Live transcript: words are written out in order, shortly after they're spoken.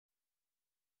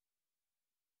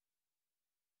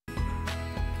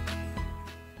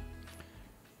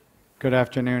Good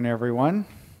afternoon, everyone.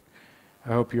 I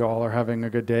hope you all are having a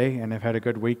good day and have had a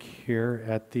good week here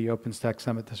at the OpenStack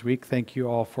Summit this week. Thank you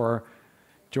all for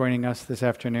joining us this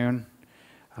afternoon.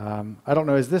 I don't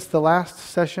know, is this the last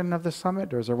session of the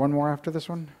summit, or is there one more after this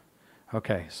one?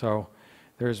 Okay, so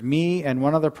there's me and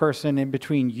one other person in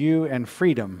between you and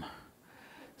freedom.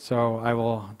 So I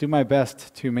will do my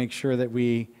best to make sure that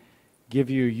we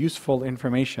give you useful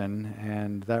information,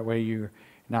 and that way you're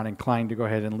not inclined to go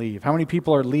ahead and leave. How many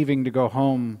people are leaving to go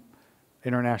home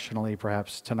internationally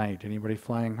perhaps tonight? Anybody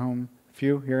flying home? A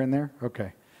few here and there?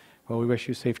 Okay. Well, we wish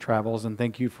you safe travels and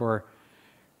thank you for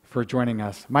joining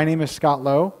us. My name is Scott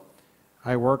Lowe.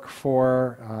 I work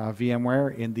for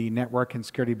VMware in the Network and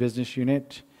Security Business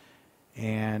Unit,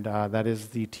 and that is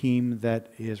the team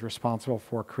that is responsible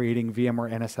for creating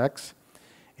VMware NSX.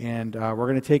 And we're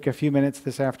going to take a few minutes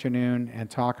this afternoon and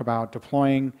talk about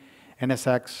deploying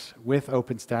NSX with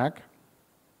OpenStack.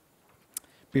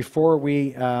 Before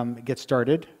we get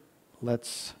started,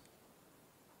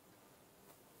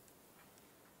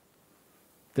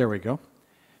 there we go.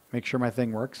 Make sure my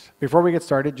thing works. Before we get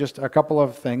started, just a couple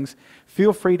of things.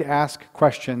 Feel free to ask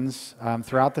questions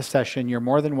throughout the session. You're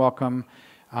more than welcome.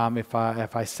 If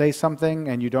I say something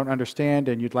and you don't understand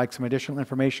and you'd like some additional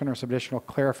information or some additional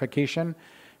clarification,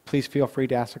 please feel free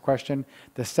to ask a question.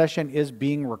 The session is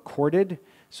being recorded,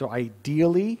 so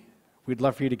ideally, we'd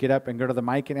love for you to get up and go to the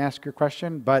mic and ask your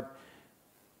question, but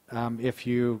if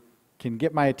you can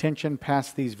get my attention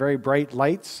past these very bright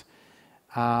lights,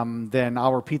 then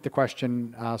I'll repeat the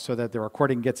question so that the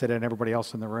recording gets it and everybody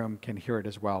else in the room can hear it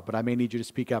as well. But I may need you to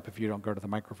speak up if you don't go to the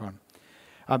microphone.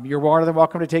 You're more than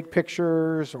welcome to take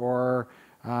pictures or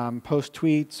post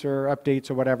tweets or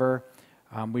updates or whatever.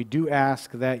 We do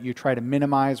ask that you try to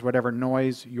minimize whatever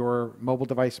noise your mobile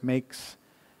device makes.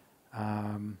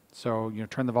 So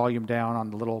turn the volume down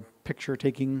on the little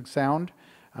picture-taking sound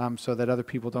so that other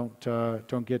people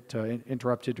don't get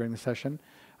interrupted during the session,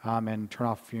 and turn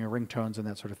off ringtones and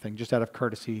that sort of thing, just out of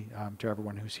courtesy to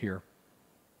everyone who's here.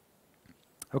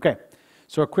 Okay,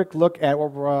 so a quick look at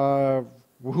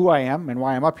who I am and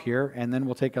why I'm up here, and then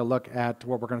we'll take a look at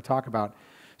what we're going to talk about.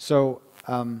 So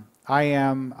I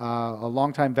am a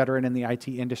longtime veteran in the IT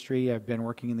industry. I've been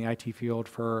working in the IT field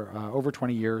for over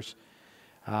 20 years.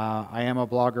 I am a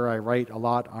blogger. I write a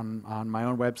lot on my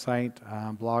own website,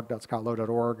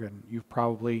 blog.scottlowe.org, and you've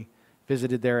probably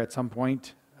visited there at some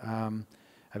point.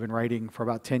 I've been writing for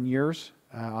about 10 years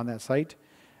on that site.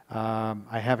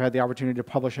 I have had the opportunity to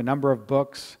publish a number of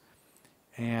books,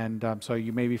 and so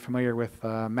you may be familiar with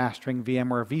Mastering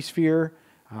VMware vSphere.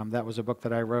 That was a book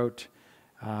that I wrote.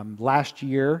 Last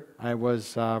year, I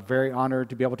was very honored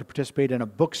to be able to participate in a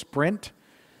book sprint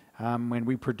when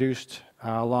we produced,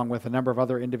 along with a number of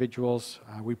other individuals,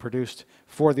 we produced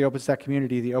for the OpenStack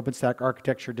community the OpenStack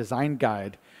Architecture Design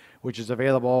Guide, which is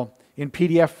available in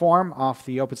PDF form off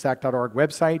the OpenStack.org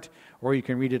website, or you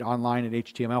can read it online in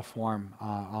HTML form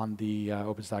on the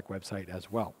OpenStack website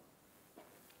as well.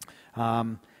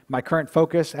 My current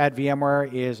focus at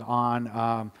VMware is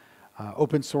on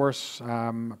open source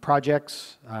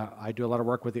projects. I do a lot of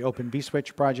work with the Open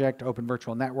vSwitch project, Open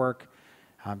Virtual Network,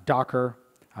 Docker,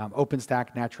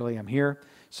 OpenStack, naturally, I'm here.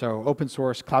 So open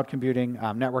source, cloud computing,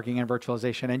 networking, and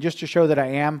virtualization. And just to show that I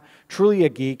am truly a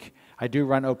geek, I do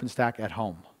run OpenStack at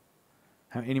home.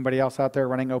 Anybody else out there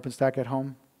running OpenStack at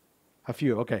home? A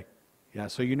few, okay. Yeah,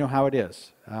 so you know how it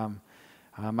is.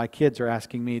 My kids are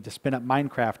asking me to spin up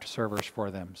Minecraft servers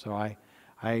for them. So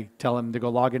I tell them to go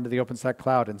log into the OpenStack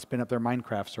cloud and spin up their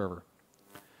Minecraft server.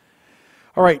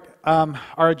 All right,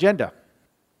 our agenda.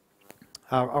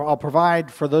 I'll provide,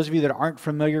 for those of you that aren't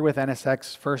familiar with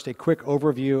NSX, first a quick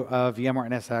overview of VMware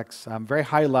NSX, very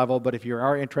high level, but if you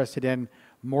are interested in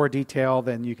more detail,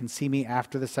 then you can see me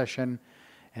after the session,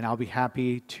 and I'll be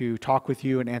happy to talk with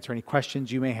you and answer any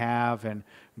questions you may have and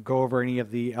go over any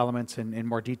of the elements in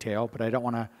more detail, but I don't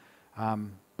want to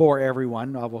bore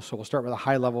everyone, so we'll start with a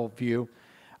high-level view.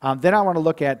 Then I want to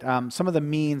look at some of the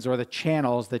means or the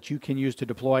channels that you can use to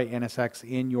deploy NSX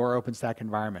in your OpenStack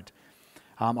environment.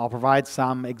 I'll provide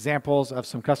some examples of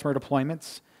some customer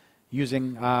deployments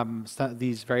using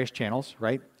these various channels,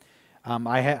 right?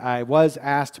 I was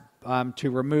asked to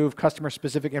remove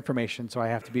customer-specific information, so I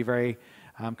have to be very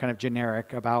kind of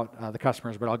generic about the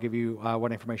customers, but I'll give you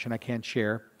what information I can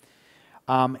share.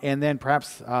 And then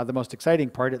perhaps the most exciting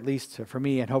part, at least for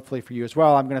me and hopefully for you as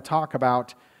well, I'm going to talk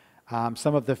about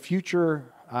some of the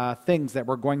future things that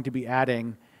we're going to be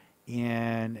adding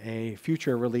in a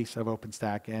future release of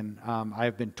OpenStack. And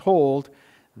I've been told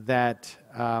that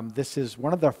this is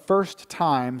one of the first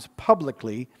times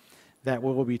publicly that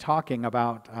we will be talking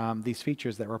about these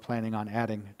features that we're planning on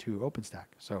adding to OpenStack.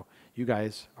 So you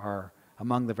guys are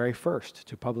among the very first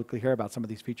to publicly hear about some of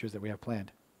these features that we have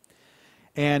planned.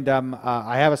 And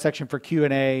I have a section for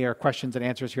Q&A or questions and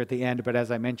answers here at the end, but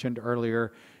as I mentioned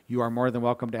earlier, you are more than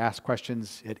welcome to ask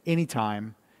questions at any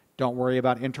time. Don't worry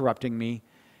about interrupting me.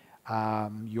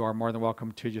 You are more than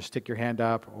welcome to just stick your hand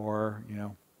up or,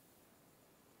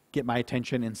 get my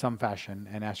attention in some fashion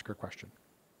and ask your question.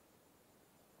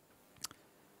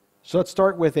 So let's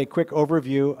start with a quick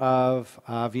overview of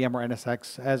VMware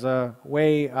NSX. As a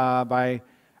way, by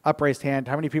upraised hand,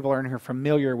 how many people are in here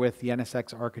familiar with the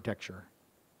NSX architecture?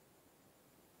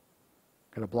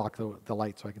 Got to block the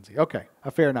light so I can see. Okay,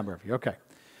 a fair number of you. Okay.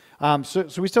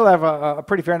 So we still have a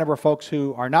pretty fair number of folks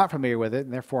who are not familiar with it,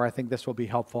 and therefore I think this will be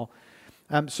helpful.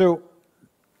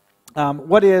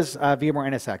 What is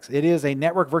VMware NSX? It is a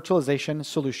network virtualization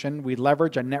solution. We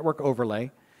leverage a network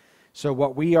overlay. So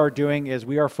what we are doing is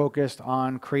we are focused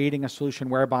on creating a solution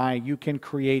whereby you can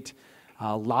create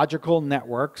logical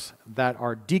networks that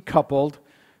are decoupled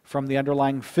from the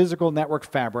underlying physical network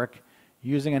fabric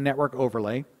using a network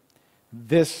overlay.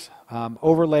 This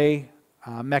overlay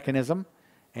mechanism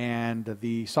and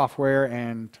the software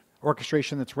and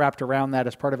orchestration that's wrapped around that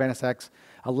as part of NSX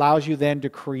allows you then to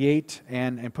create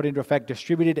and put into effect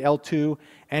distributed L2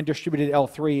 and distributed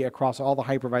L3 across all the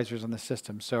hypervisors in the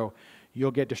system. So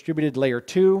you'll get distributed layer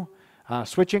 2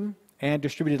 switching and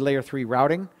distributed layer 3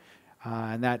 routing.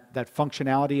 And that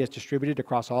functionality is distributed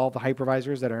across all the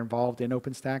hypervisors that are involved in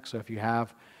OpenStack. So if you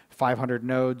have 500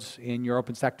 nodes in your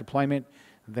OpenStack deployment,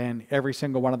 then every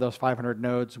single one of those 500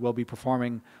 nodes will be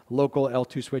performing local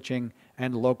L2 switching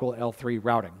and local L3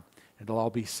 routing. It'll all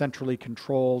be centrally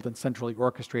controlled and centrally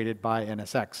orchestrated by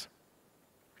NSX.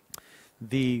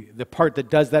 The part that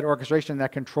does that orchestration and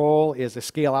that control is a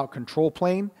scale-out control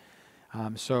plane.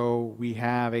 So we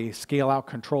have a scale-out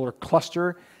controller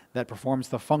cluster that performs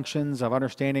the functions of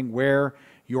understanding where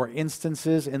your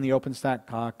instances in the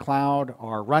OpenStack cloud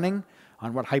are running,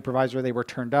 on what hypervisor they were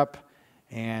turned up,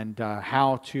 and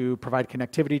how to provide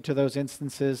connectivity to those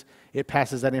instances. It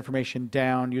passes that information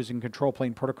down using control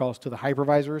plane protocols to the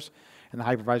hypervisors, and the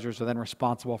hypervisors are then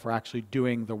responsible for actually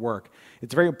doing the work.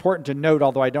 It's very important to note,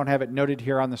 although I don't have it noted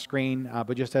here on the screen,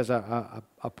 but just as a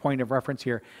point of reference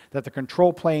here, that the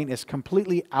control plane is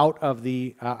completely out of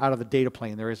the data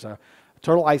plane. There is a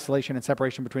total isolation and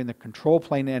separation between the control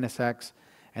plane NSX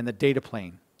and the data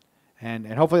plane. And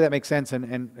hopefully that makes sense.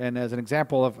 And as an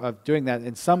example of doing that,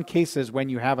 in some cases when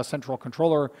you have a central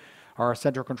controller or a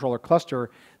central controller cluster,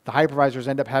 the hypervisors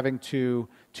end up having to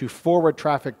forward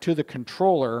traffic to the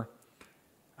controller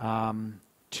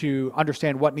to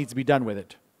understand what needs to be done with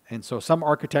it. And so some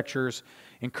architectures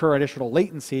incur additional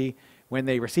latency. When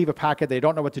they receive a packet, they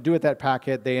don't know what to do with that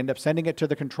packet. They end up sending it to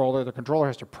the controller. The controller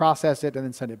has to process it and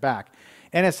then send it back.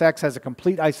 NSX has a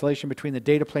complete isolation between the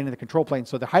data plane and the control plane,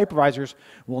 so the hypervisors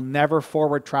will never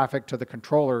forward traffic to the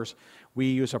controllers. We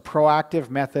use a proactive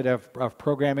method of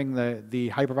programming the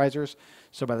hypervisors.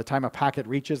 So by the time a packet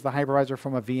reaches the hypervisor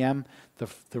from a VM,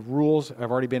 the rules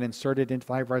have already been inserted into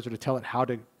the hypervisor to tell it how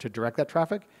to direct that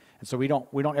traffic. And so we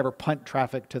don't ever punt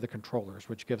traffic to the controllers,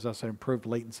 which gives us an improved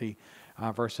latency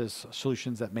versus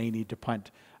solutions that may need to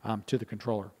punt to the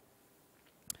controller.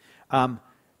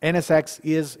 NSX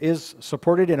is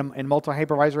supported in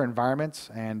multi-hypervisor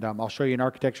environments, and I'll show you an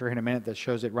architecture in a minute that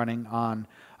shows it running on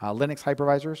Linux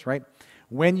hypervisors, right?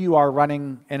 When you are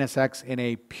running NSX in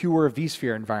a pure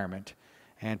vSphere environment,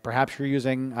 and perhaps you're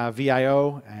using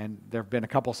VIO, and there have been a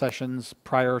couple sessions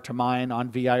prior to mine on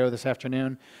VIO this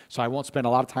afternoon, so I won't spend a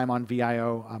lot of time on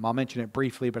VIO. I'll mention it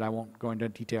briefly, but I won't go into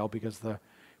detail because the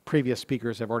previous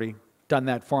speakers have already done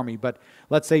that for me. But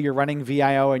let's say you're running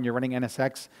VIO and you're running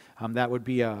NSX, that would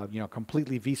be a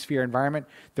completely vSphere environment.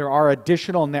 There are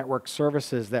additional network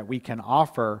services that we can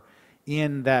offer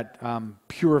in that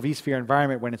pure vSphere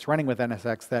environment when it's running with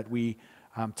NSX that we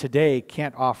today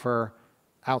can't offer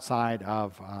outside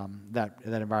of that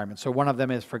environment. So one of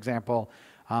them is, for example,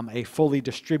 a fully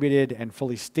distributed and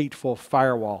fully stateful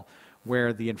firewall,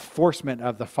 where the enforcement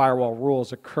of the firewall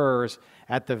rules occurs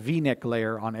at the VNIC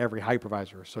layer on every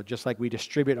hypervisor. So just like we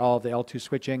distribute all the L2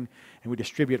 switching and we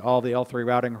distribute all the L3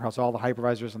 routing across all the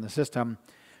hypervisors in the system,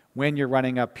 when you're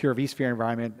running a pure vSphere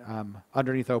environment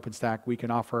underneath OpenStack, we can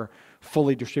offer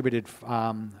fully distributed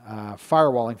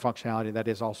firewalling functionality that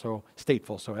is also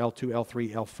stateful. So L2,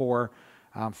 L3, L4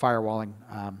 firewalling.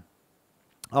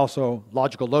 Also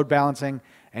logical load balancing,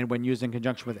 and when used in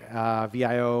conjunction with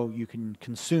VIO, you can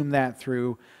consume that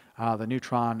through the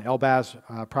Neutron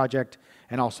LBAS project,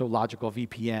 and also logical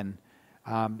VPN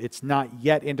It's not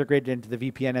yet integrated into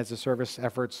the VPN as a service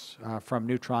efforts from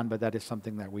Neutron, but that is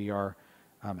something that we are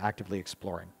actively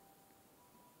exploring.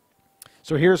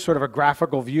 So here's sort of a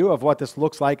graphical view of what this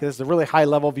looks like. This is a really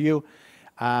high-level view,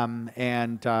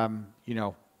 you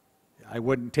know, I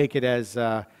wouldn't take it as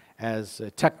a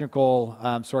technical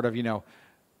sort of, you know,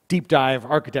 deep dive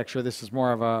architecture. This is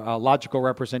more of a logical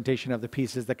representation of the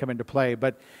pieces that come into play.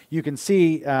 But you can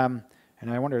see, and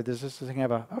I wonder, does this thing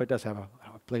have a? Oh, it does have a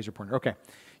laser pointer. Okay,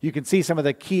 you can see some of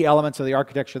the key elements of the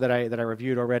architecture that I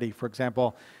reviewed already. For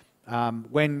example,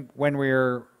 when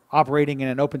we're operating in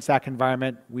an OpenStack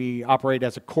environment, we operate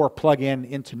as a core plugin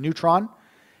into Neutron.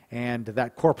 And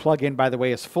that core plugin, by the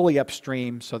way, is fully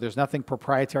upstream, so there's nothing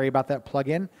proprietary about that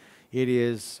plugin. It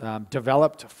is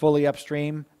developed fully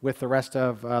upstream with the rest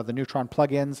of the Neutron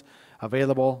plugins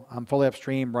available fully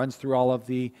upstream, runs through all of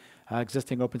the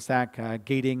existing OpenStack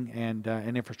gating and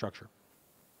infrastructure.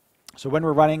 So when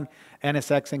we're running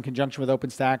NSX in conjunction with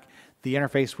OpenStack, the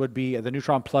interface would be the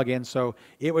Neutron plugin. So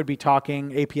it would be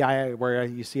talking API, where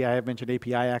you see I have mentioned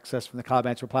API access from the Cloud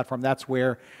Management Platform. That's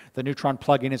where the Neutron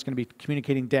plugin is going to be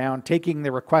communicating down, taking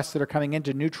the requests that are coming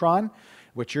into Neutron,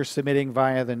 which you're submitting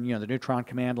via the Neutron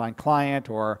command line client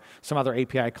or some other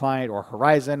API client or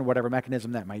Horizon, whatever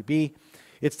mechanism that might be.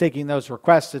 It's taking those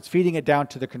requests, it's feeding it down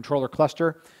to the controller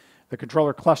cluster. The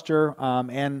controller cluster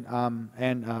and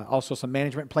also some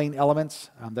management plane elements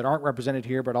that aren't represented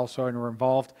here but also are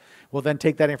involved will then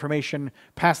take that information,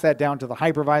 pass that down to the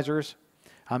hypervisors.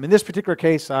 In this particular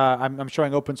case, I'm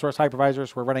showing open source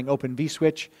hypervisors. We're running Open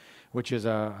vSwitch, which is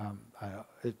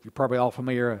you're probably all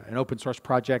familiar, an open source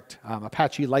project,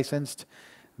 Apache licensed,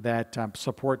 that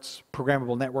supports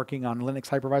programmable networking on Linux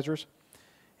hypervisors.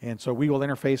 And so we will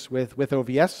interface with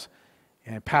OVS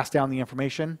and pass down the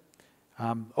information.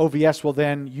 OVS will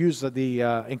then use the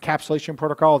encapsulation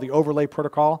protocol, the overlay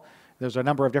protocol. There's a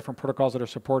number of different protocols that are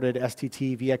supported,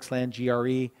 STT, VXLAN,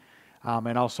 GRE,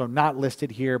 and also not listed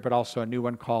here, but also a new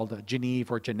one called Geneve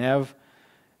or Geneve,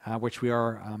 which we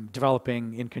are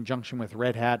developing in conjunction with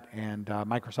Red Hat and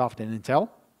Microsoft and Intel.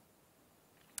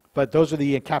 But those are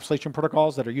the encapsulation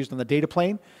protocols that are used on the data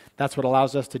plane. That's what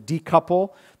allows us to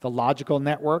decouple the logical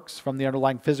networks from the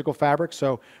underlying physical fabric.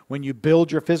 So when you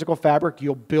build your physical fabric,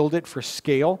 you'll build it for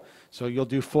scale. So you'll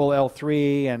do full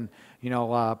L3 and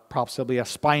possibly a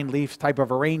spine leaf type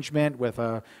of arrangement with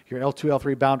your L2,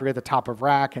 L3 boundary at the top of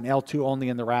rack and L2 only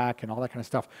in the rack and all that kind of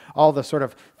stuff. All the sort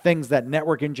of things that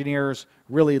network engineers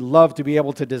really love to be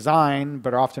able to design,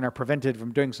 but often are prevented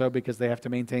from doing so because they have to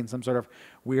maintain some sort of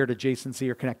weird adjacency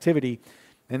or connectivity.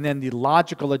 And then the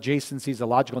logical adjacencies, the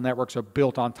logical networks are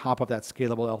built on top of that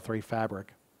scalable L3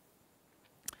 fabric.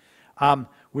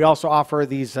 We also offer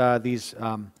these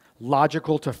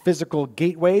logical to physical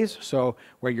gateways, so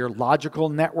where your logical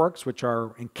networks, which are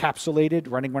encapsulated,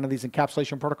 running one of these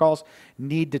encapsulation protocols,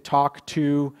 need to talk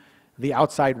to the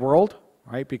outside world,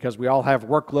 right? Because we all have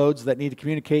workloads that need to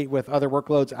communicate with other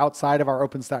workloads outside of our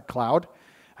OpenStack cloud.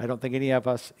 I don't think any of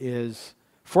us is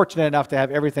fortunate enough to have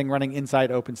everything running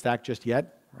inside OpenStack just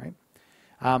yet, right?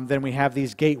 Then we have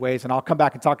these gateways, and I'll come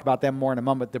back and talk about them more in a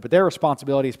moment, but their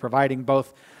responsibility is providing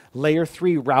both layer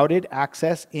 3 routed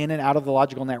access in and out of the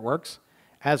logical networks,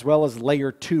 as well as layer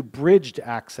 2 bridged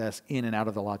access in and out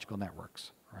of the logical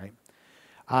networks, right?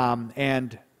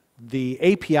 And the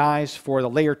APIs for the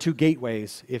layer 2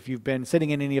 gateways, if you've been sitting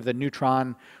in any of the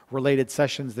Neutron related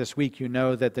sessions this week, you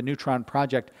know that the Neutron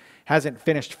project hasn't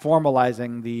finished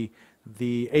formalizing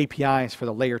the APIs for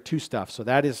the layer 2 stuff. So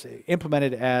that is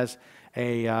implemented as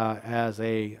a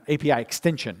API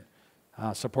extension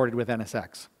supported with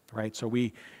NSX, right? So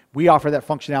we offer that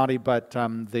functionality, but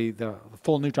the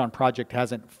full Neutron project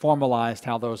hasn't formalized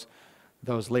how those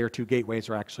layer 2 gateways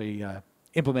are actually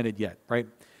implemented yet, right?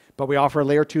 But we offer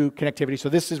layer 2 connectivity. So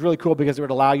this is really cool because it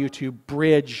would allow you to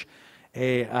bridge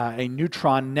a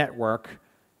Neutron network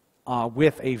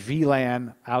with a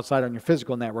VLAN outside on your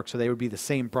physical network, so they would be the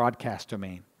same broadcast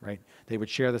domain, right? They would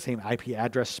share the same IP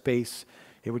address space.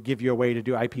 It would give you a way to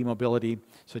do IP mobility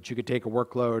so that you could take a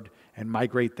workload and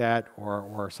migrate that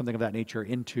or something of that nature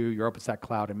into your OpenStack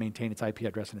cloud and maintain its IP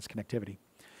address and its connectivity.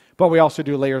 But we also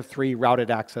do layer 3 routed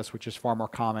access, which is far more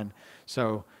common.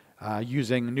 So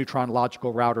using Neutron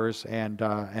logical routers and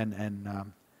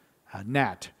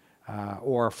NAT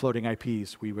or floating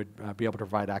IPs, we would be able to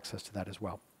provide access to that as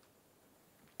well.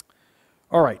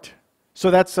 All right, so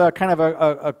that's kind of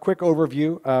a quick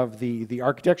overview of the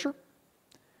architecture.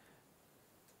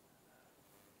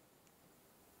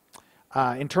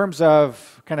 In terms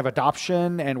of kind of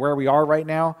adoption and where we are right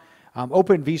now,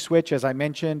 Open vSwitch, as I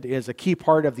mentioned, is a key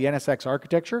part of the NSX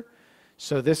architecture.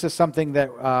 So this is something that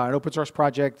an open source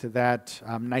project that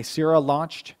Nicira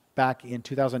launched back in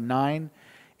 2009,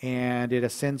 and it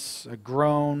has since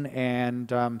grown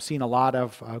and seen a lot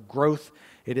of growth.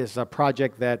 It is a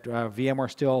project that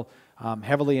VMware still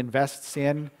heavily invests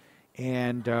in,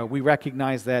 and we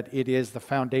recognize that it is the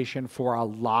foundation for a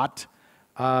lot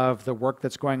of the work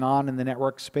that's going on in the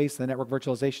network space, the network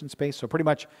virtualization space. So pretty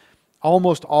much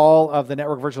almost all of the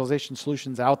network virtualization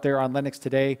solutions out there on Linux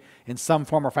today in some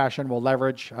form or fashion will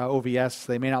leverage OVS.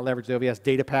 They may not leverage the OVS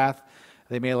data path.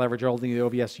 They may leverage only the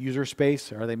OVS user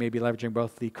space, or they may be leveraging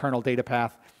both the kernel data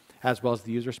path as well as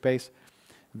the user space.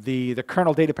 The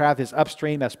kernel data path is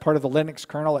upstream as part of the Linux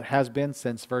kernel. It has been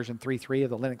since version 3.3 of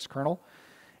the Linux kernel.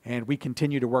 And we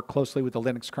continue to work closely with the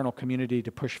Linux kernel community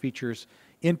to push features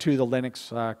into the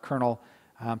Linux kernel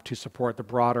to support the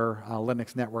broader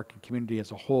Linux network and community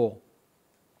as a whole.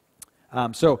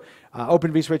 Open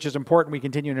vSwitch is important. We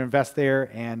continue to invest there,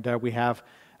 and we have,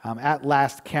 at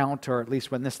last count, or at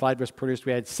least when this slide was produced,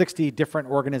 we had 60 different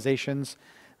organizations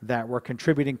that were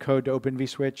contributing code to Open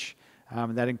vSwitch.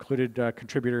 That included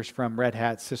contributors from Red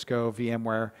Hat, Cisco,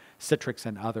 VMware, Citrix,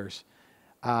 and others.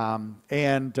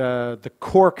 The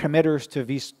core committers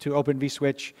to Open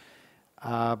vSwitch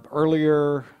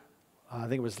earlier, I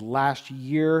think it was last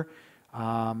year,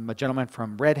 a gentleman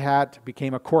from Red Hat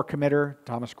became a core committer.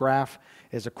 Thomas Graf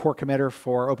is a core committer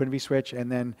for Open vSwitch.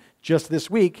 And then just this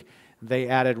week, they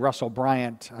added Russell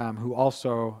Bryant, who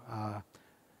also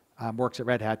works at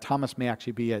Red Hat. Thomas may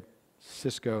actually be at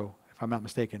Cisco, if I'm not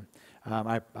mistaken.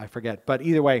 I forget. But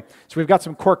either way, so we've got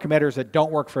some core committers that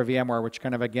don't work for VMware, which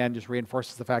kind of, again, just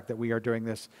reinforces the fact that we are doing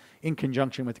this in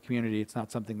conjunction with the community. It's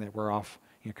not something that we're off,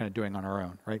 kind of doing on our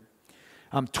own, right?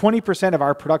 20% of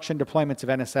our production deployments of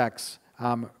NSX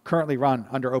currently run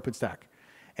under OpenStack.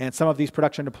 And some of these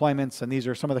production deployments, and these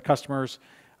are some of the customers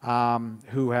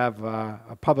who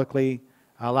have publicly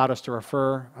allowed us to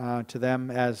refer to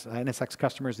them as NSX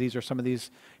customers. These are some of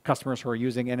these customers who are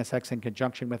using NSX in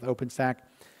conjunction with OpenStack.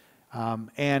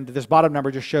 And this bottom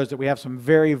number just shows that we have some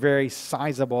very, very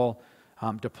sizable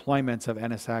deployments of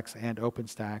NSX and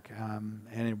OpenStack.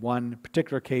 And in one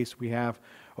particular case, we have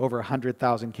over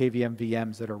 100,000 KVM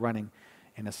VMs that are running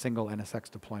in a single NSX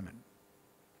deployment.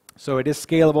 So it is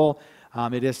scalable.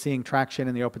 It is seeing traction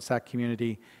in the OpenStack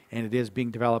community, and it is being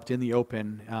developed in the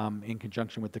open in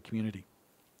conjunction with the community.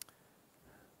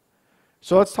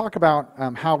 So let's talk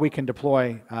about how we can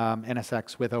deploy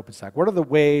NSX with OpenStack. What are the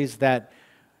ways that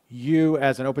you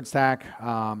as an OpenStack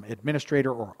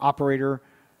administrator or operator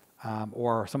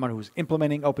or someone who's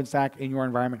implementing OpenStack in your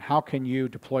environment, how can you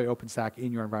deploy OpenStack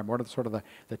in your environment? What are sort of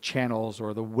the channels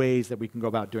or the ways that we can go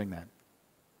about doing that?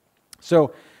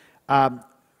 So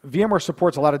VMware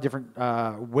supports a lot of different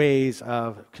ways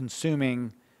of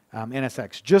consuming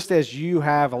NSX. Just as you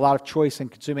have a lot of choice in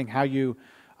consuming how you,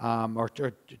 a lot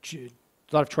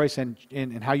of choice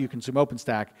in how you consume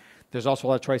OpenStack, there's also a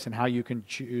lot of choice in how you can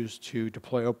choose to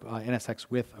deploy NSX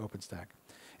with OpenStack.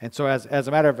 And so as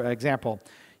a matter of example,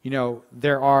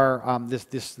 there are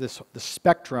this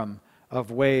spectrum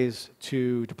of ways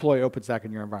to deploy OpenStack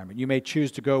in your environment. You may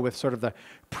choose to go with sort of the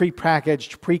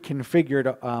pre-packaged,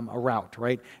 pre-configured route,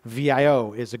 right?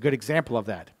 VIO is a good example of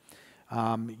that.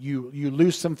 You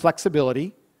lose some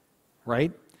flexibility,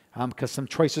 right? Because some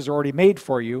choices are already made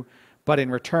for you, but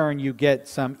in return you get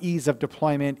some ease of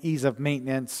deployment, ease of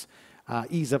maintenance,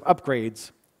 ease of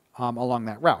upgrades along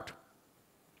that route.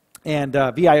 And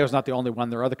VIO is not the only one.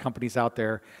 There are other companies out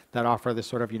there that offer this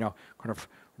sort of, kind of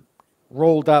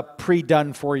rolled up,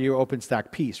 pre-done for you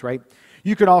OpenStack piece, right?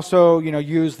 You can also,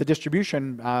 use the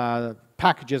distribution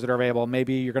packages that are available.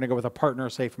 Maybe you're going to go with a partner,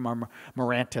 say from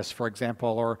Mirantis, for example,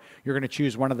 or you're going to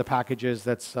choose one of the packages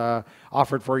that's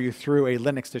offered for you through a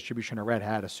Linux distribution, a Red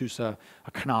Hat, a SUSE, a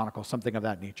Canonical, something of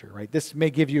that nature, right? This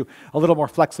may give you a little more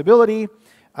flexibility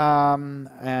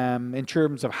in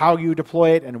terms of how you deploy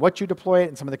it and what you deploy it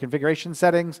and some of the configuration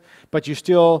settings, but you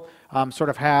still sort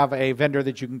of have a vendor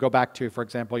that you can go back to. For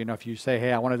example, if you say,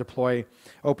 hey, I want to deploy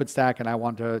OpenStack and I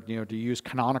want to, to use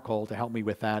Canonical to help me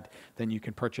with that, then you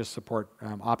can purchase support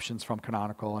options from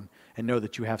Canonical and know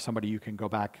that you have somebody you can go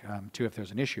back to if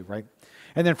there's an issue, right?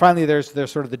 And then finally, there's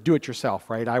sort of the do-it-yourself,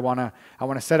 right? I want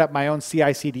to set up my own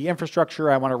CI/CD infrastructure.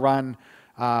 I want to run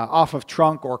off of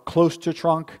trunk or close to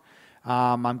trunk.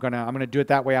 I'm gonna do it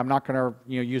that way. I'm not gonna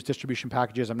use distribution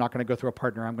packages. I'm not gonna go through a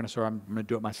partner. I'm gonna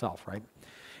do it myself, right?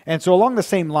 And so along the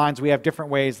same lines, we have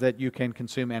different ways that you can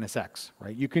consume NSX,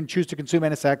 right? You can choose to consume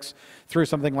NSX through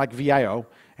something like VIO.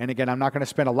 And again, I'm not going to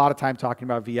spend a lot of time talking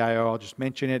about VIO. I'll just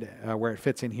mention it where it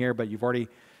fits in here. But you've already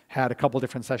had a couple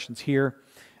different sessions here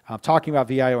talking about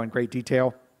VIO in great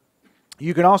detail.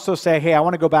 You can also say, hey, I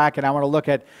want to go back and I want to look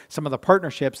at some of the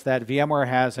partnerships that VMware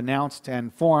has announced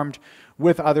and formed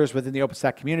with others within the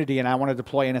OpenStack community, and I want to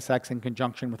deploy NSX in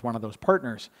conjunction with one of those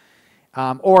partners.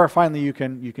 Or finally, you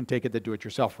can take it the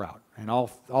do-it-yourself route. And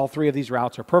all three of these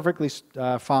routes are perfectly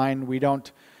fine. We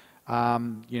don't,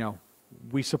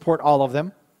 we support all of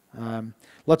them.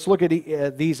 Let's look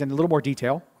at these in a little more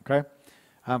detail, okay?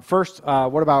 First,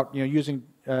 what about using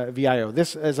VIO?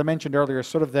 This, as I mentioned earlier, is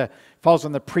sort of falls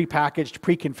in the pre-packaged,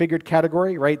 pre-configured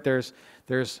category, right?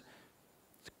 There's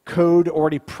code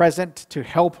already present to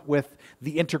help with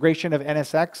the integration of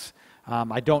NSX.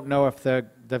 I don't know if the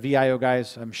VIO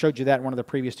guys showed you that in one of the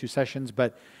previous two sessions,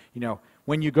 but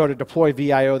when you go to deploy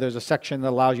VIO, there's a section that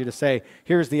allows you to say,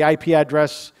 here's the IP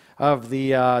address of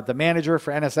the manager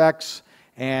for NSX,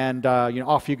 and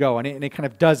off you go, and it kind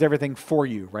of does everything for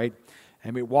you, right?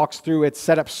 And it walks through its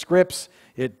setup scripts,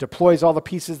 it deploys all the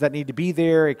pieces that need to be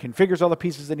there, it configures all the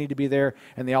pieces that need to be there,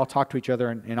 and they all talk to each other,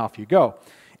 and off you go.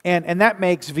 And that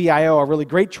makes VIO a really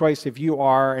great choice if you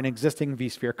are an existing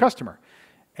vSphere customer.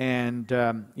 And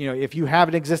if you have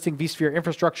an existing vSphere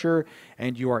infrastructure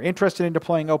and you are interested in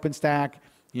deploying OpenStack,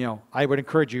 I would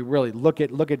encourage you really look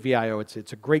at VIO.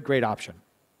 It's a great option.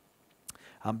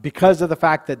 Because of the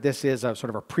fact that this is a sort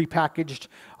of a prepackaged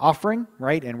offering,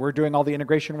 right, and we're doing all the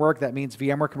integration work, that means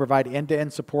VMware can provide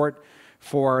end-to-end support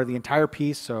for the entire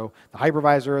piece, so the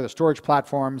hypervisor, the storage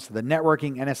platforms, the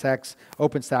networking, NSX,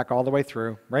 OpenStack, all the way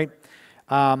through, right?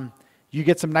 You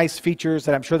get some nice features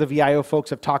that I'm sure the VIO folks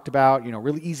have talked about,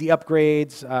 really easy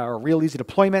upgrades, or real easy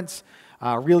deployments,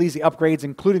 real easy upgrades,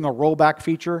 including a rollback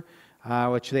feature,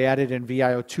 which they added in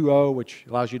VIO 2.0, which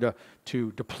allows you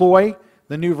to deploy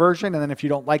the new version, and then if you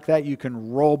don't like that, you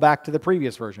can roll back to the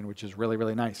previous version, which is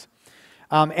really nice.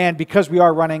 And because we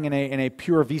are running in a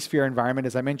pure vSphere environment,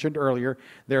 as I mentioned earlier,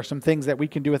 there are some things that we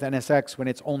can do with NSX when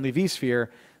it's only vSphere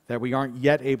that we aren't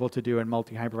yet able to do in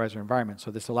multi-hypervisor environments.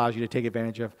 So this allows you to take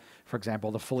advantage of, for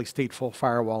example, the fully stateful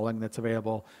firewalling that's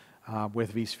available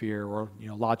with vSphere, or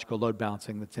logical load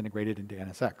balancing that's integrated into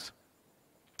NSX.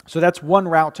 So that's one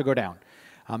route to go down.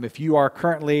 If you are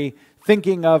currently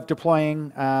thinking of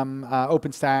deploying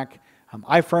OpenStack,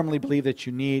 I firmly believe that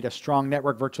you need a strong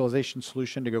network virtualization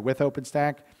solution to go with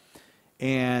OpenStack.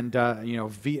 And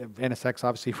NSX,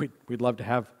 obviously, we'd love to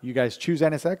have you guys choose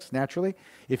NSX, naturally.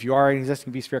 If you are an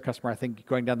existing vSphere customer, I think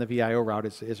going down the VIO route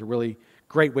is a really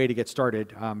great way to get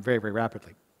started very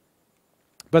rapidly.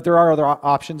 But there are other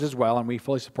options as well, and we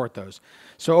fully support those.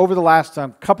 So over the last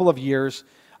couple of years,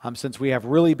 since we have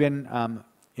really been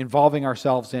involving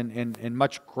ourselves in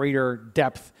much greater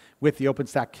depth with the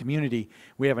OpenStack community,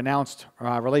 we have announced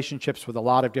relationships with a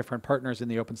lot of different partners in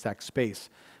the OpenStack space.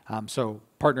 So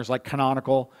partners like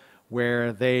Canonical,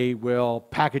 where they will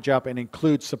package up and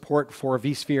include support for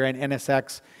vSphere and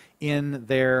NSX in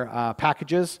their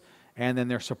packages, and then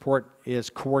their support is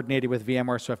coordinated with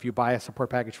VMware. So if you buy a support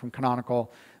package from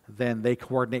Canonical, then they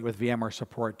coordinate with VMware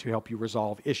support to help you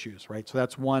resolve issues, right? So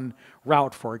that's one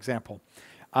route, for example.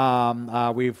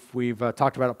 We've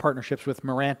talked about partnerships with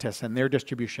Mirantis and their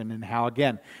distribution, and how,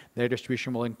 again, their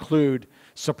distribution will include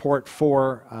support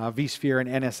for vSphere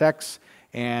and NSX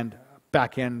and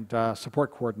back-end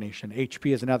support coordination.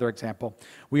 HP is another example.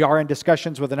 We are in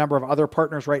discussions with a number of other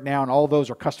partners right now, and all those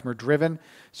are customer-driven.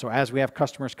 So as we have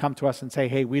customers come to us and say,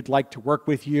 hey, we'd like to work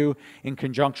with you in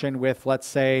conjunction with, let's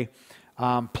say,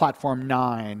 Platform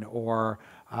 9 or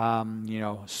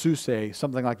SUSE,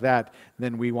 something like that,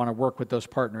 then we want to work with those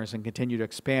partners and continue to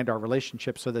expand our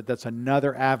relationship so that that's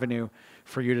another avenue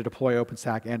for you to deploy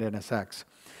OpenStack and NSX.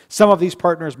 Some of these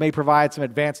partners may provide some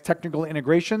advanced technical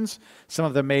integrations. Some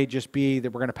of them may just be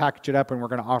that we're going to package it up and we're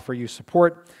going to offer you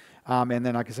support. And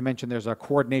then, like as I mentioned, there's a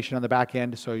coordination on the back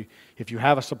end. So if you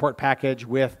have a support package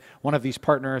with one of these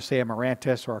partners, say a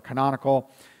Mirantis or a Canonical,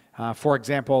 for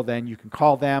example, then you can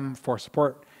call them for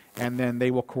support, and then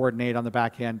they will coordinate on the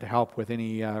back end to help with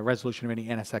any resolution of any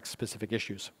NSX specific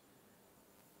issues.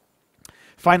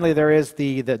 Finally, there is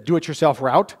the do-it-yourself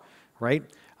route, right?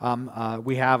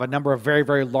 We have a number of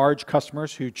very large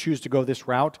customers who choose to go this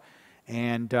route,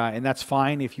 and that's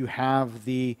fine if you have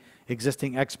the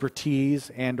existing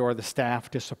expertise and or the staff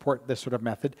to support this sort of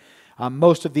method.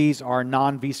 Most of these are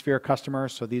non-vSphere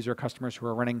customers, so these are customers who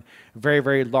are running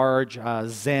very large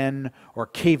Xen or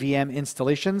KVM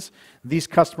installations. These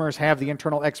customers have the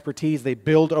internal expertise. They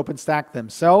build OpenStack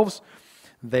themselves.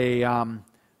 They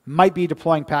might be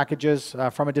deploying packages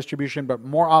from a distribution, but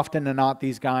more often than not,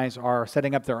 these guys are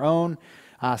setting up their own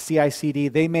CI/CD.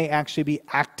 They may actually be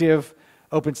active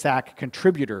OpenStack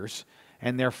contributors,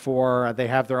 and therefore they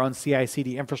have their own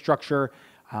CI/CD infrastructure.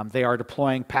 They are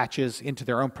deploying patches into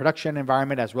their own production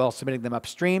environment as well as submitting them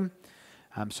upstream.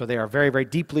 So they are very, very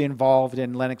deeply involved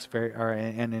in Linux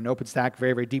and in OpenStack,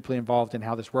 very, very deeply involved in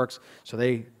how this works. So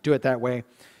they do it that way.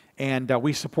 And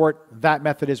we support that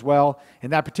method as well. In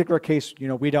that particular case,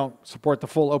 we don't support the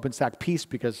full OpenStack piece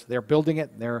because they're building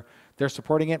it, they're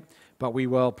supporting it, but we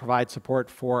will provide support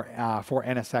for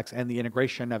NSX and the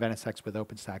integration of NSX with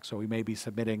OpenStack. So we may be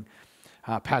submitting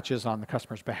patches on the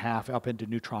customer's behalf up into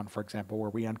Neutron, for example,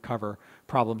 where we uncover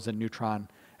problems in Neutron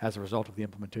as a result of the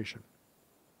implementation.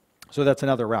 So that's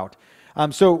another route.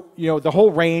 The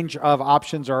whole range of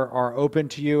options are open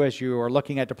to you as you are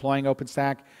looking at deploying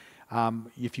OpenStack.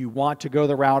 If you want to go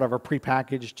the route of a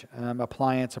prepackaged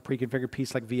appliance, a pre-configured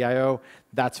piece like VIO,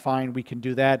 that's fine, we can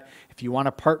do that. If you want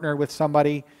to partner with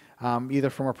somebody, either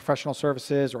from a professional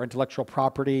services or intellectual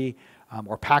property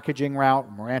or packaging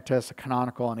route, Mirantis, a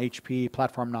Canonical, an HP,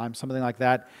 Platform 9, something like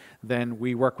that, then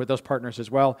we work with those partners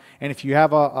as well. And if you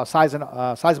have a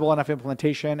sizable enough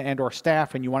implementation and or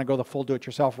staff and you want to go the full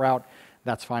do-it-yourself route,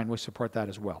 that's fine, we support that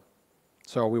as well.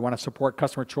 So we want to support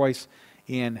customer choice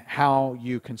in how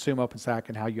you consume OpenStack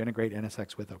and how you integrate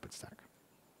NSX with OpenStack.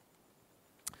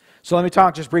 So let me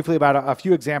talk just briefly about a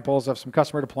few examples of some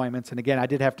customer deployments. And again, I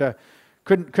did have to,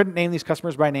 couldn't name these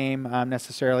customers by name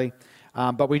necessarily,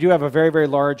 but we do have a very, very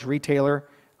large retailer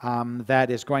that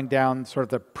is going down sort of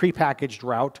the prepackaged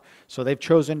route. So they've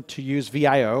chosen to use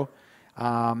VIO,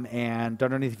 and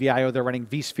underneath VIO they're running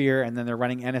vSphere and then they're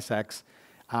running NSX.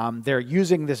 They're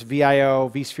using this VIO,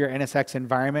 vSphere, NSX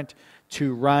environment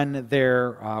to run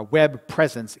their web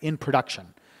presence in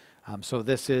production. So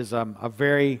this is a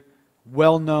very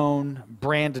well-known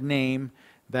brand name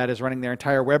that is running their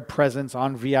entire web presence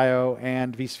on VIO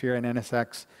and vSphere and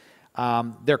NSX.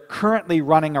 They're currently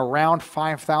running around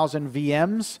 5,000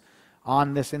 VMs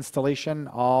on this installation,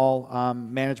 all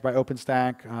managed by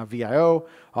OpenStack, VIO,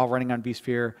 all running on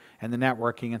vSphere, and the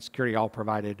networking and security all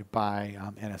provided by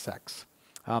NSX.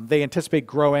 They anticipate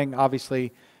growing,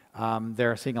 obviously.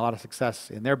 They're seeing a lot of success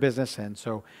in their business, and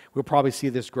so we'll probably see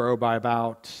this grow by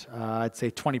about, I'd say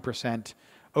 20%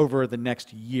 over the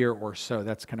next year or so.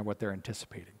 That's kind of what they're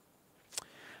anticipating.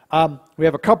 We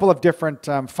have a couple of different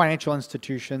financial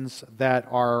institutions that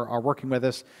are working with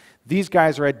us. These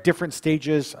guys are at different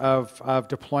stages of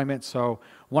deployment. So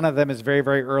one of them is very,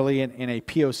 very early in a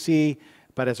POC,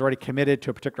 but has already committed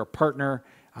to a particular partner.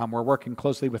 We're working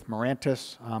closely with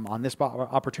Mirantis on this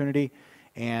opportunity.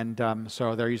 And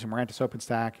so they're using Mirantis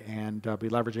OpenStack and be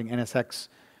leveraging NSX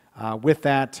with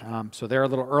that. So they're a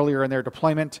little earlier in their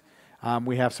deployment.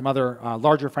 We have some other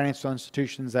larger financial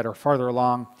institutions that are farther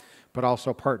along, but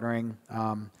also partnering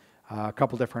a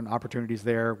couple different opportunities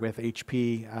there with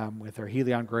HP, with their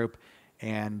Helion group,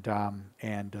 and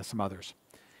some others.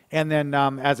 And then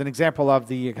as an example of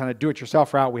the kind of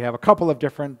do-it-yourself route, we have a couple of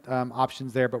different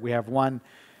options there, but we have one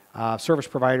service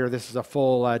provider. This is a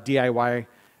full DIY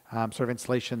sort of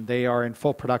installation. They are in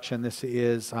full production. This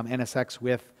is NSX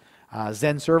with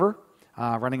Zen Server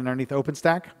running underneath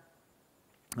OpenStack.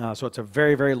 So it's a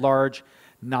very, very large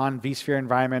non-vSphere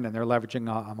environment, and they're leveraging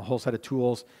a whole set of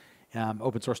tools,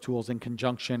 open source tools, in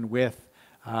conjunction with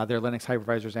their Linux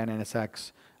hypervisors and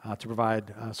NSX to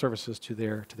provide services to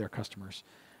their customers.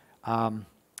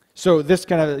 So this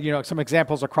kind of, some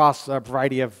examples across a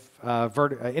variety of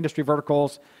industry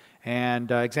verticals, and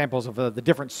examples of the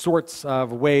different sorts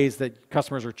of ways that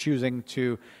customers are choosing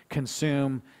to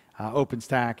consume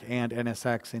OpenStack and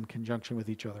NSX in conjunction with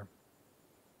each other.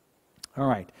 All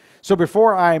right. So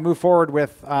before I move forward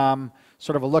with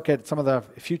sort of a look at some of the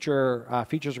future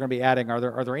features we're going to be adding, are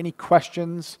there any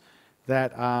questions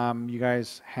that you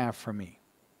guys have for me?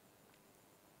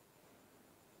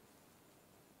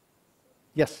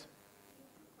 Yes.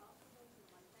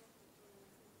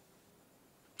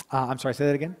 I'm sorry, say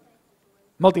that again?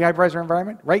 Multi-hypervisor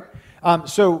environment, right?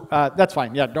 So that's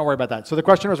fine. Yeah, don't worry about that. So the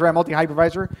question was around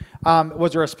multi-hypervisor.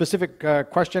 Was there a specific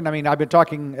question? I mean, I've been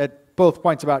talking at both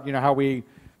points about how we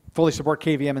fully support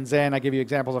KVM and Zen. I give you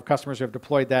examples of customers who have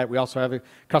deployed that. We also have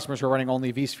customers who are running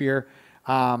only vSphere.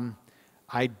 Not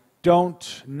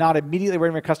immediately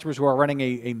running with customers who are running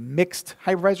a mixed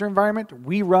hypervisor environment.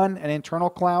 We run an internal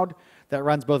cloud that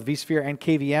runs both vSphere and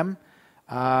KVM.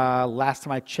 Last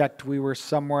time I checked, we were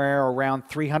somewhere around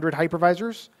 300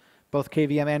 hypervisors, both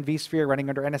KVM and vSphere, running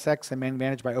under NSX and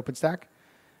managed by OpenStack.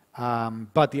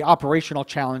 But the operational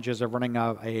challenges of running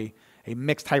a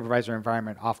mixed hypervisor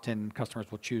environment, often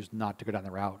customers will choose not to go down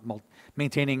the route.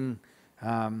 Maintaining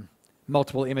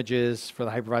multiple images for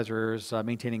the hypervisors,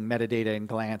 maintaining metadata in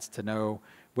Glance to know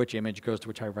which image goes to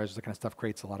which hypervisors, that kind of stuff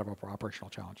creates a lot of operational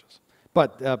challenges.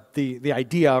 But the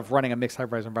idea of running a mixed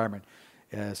hypervisor environment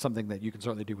is something that you can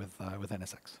certainly do with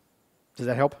NSX. Does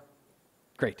that help?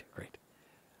 Great, great.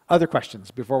 Other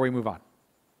questions before we move on?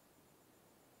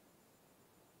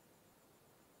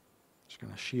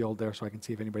 going to shield there so I can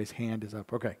see if anybody's hand is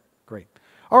up. Okay, great.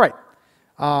 All right.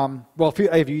 Well,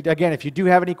 if you do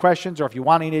have any questions or if you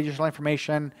want any additional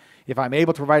information, if I'm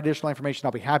able to provide additional information,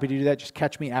 I'll be happy to do that. Just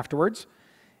catch me afterwards.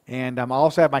 And I'll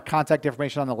also have my contact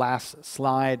information on the last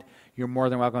slide. You're more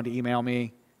than welcome to email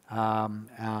me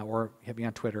or hit me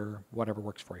on Twitter, whatever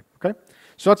works for you. Okay?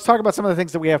 So let's talk about some of the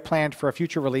things that we have planned for a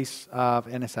future release of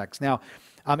NSX. Now,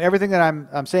 everything that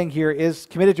I'm saying here is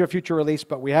committed to a future release,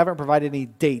 but we haven't provided any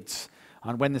dates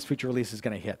on when this future release is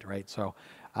going to hit, right? So,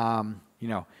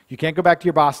 you can't go back to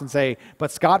your boss and say,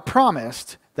 but Scott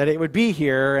promised that it would be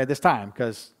here at this time,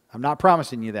 because I'm not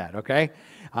promising you that, okay?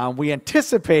 We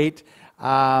anticipate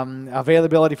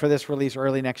availability for this release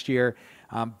early next year,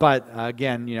 but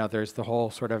again, there's the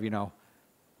whole sort of,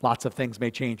 lots of things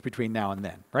may change between now and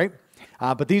then, right?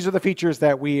 But these are the features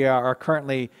that we are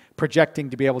currently projecting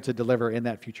to be able to deliver in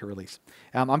that future release.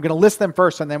 I'm going to list them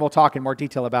first, and then we'll talk in more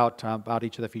detail about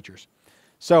each of the features.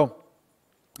 So,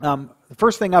 the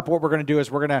first thing up, what we're going to do is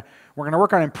we're going to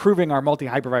work on improving our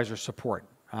multi-hypervisor support,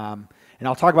 and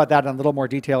I'll talk about that in a little more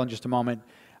detail in just a moment.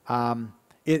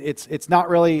 It's not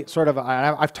really sort of,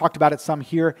 I've talked about it some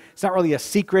here. It's not really a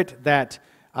secret that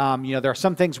there are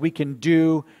some things we can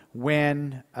do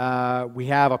when we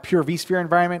have a pure vSphere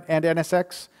environment and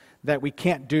NSX that we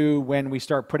can't do when we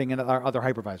start putting in our other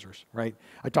hypervisors, right?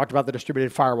 I talked about the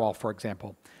distributed firewall, for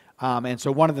example. And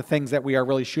so one of the things that we are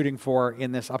really shooting for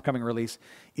in this upcoming release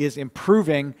is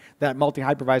improving that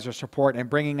multi-hypervisor support and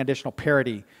bringing additional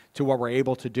parity to what we're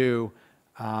able to do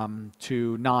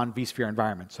to non-vSphere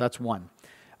environments. So that's one.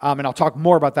 And I'll talk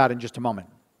more about that in just a moment.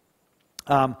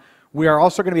 We are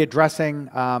also going to be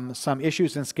addressing some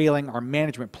issues in scaling our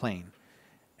management plane.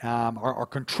 Our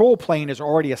control plane is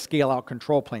already a scale-out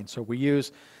control plane. So we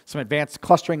use some advanced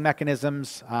clustering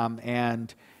mechanisms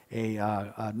and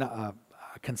a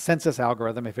consensus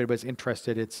algorithm. If anybody's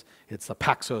interested, it's the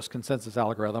Paxos consensus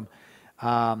algorithm.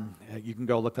 You can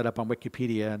go look that up on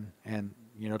Wikipedia and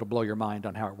it'll blow your mind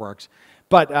on how it works.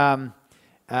 But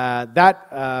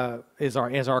that is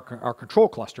our control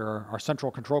cluster, our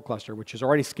central control cluster, which is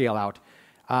already scale out.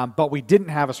 But we didn't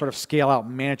have a sort of scale out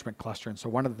management cluster. And so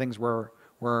one of the things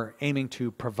we're aiming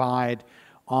to provide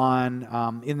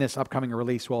on in this upcoming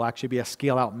release will actually be a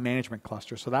scale out management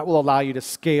cluster. So that will allow you to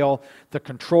scale the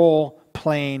control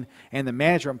plane and the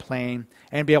management plane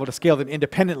and be able to scale them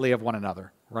independently of one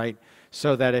another, right?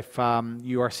 So that if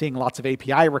you are seeing lots of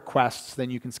API requests, then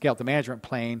you can scale up the management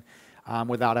plane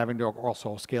without having to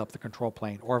also scale up the control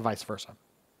plane, or vice versa.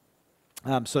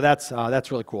 So that's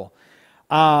really cool.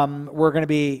 We're going to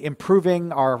be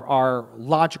improving our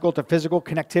logical to physical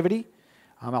connectivity.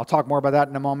 I'll talk more about that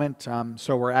in a moment.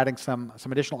 So we're adding some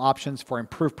additional options for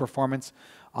improved performance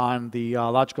on the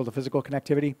logical to physical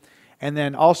connectivity. And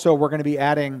then also we're going to be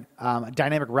adding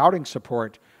dynamic routing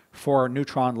support for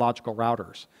Neutron logical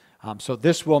routers. So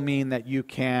this will mean that you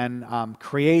can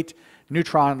create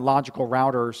Neutron logical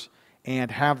routers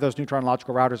and have those Neutron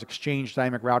logical routers exchange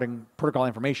dynamic routing protocol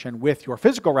information with your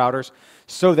physical routers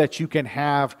so that you can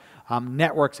have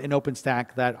networks in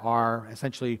OpenStack that are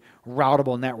essentially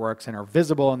routable networks and are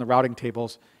visible in the routing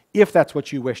tables if that's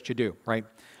what you wish to do, right?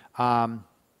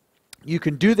 You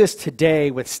can do this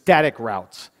today with static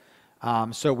routes.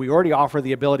 So we already offer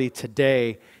the ability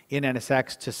today in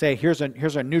NSX to say, here's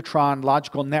a Neutron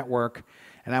logical network,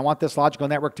 and I want this logical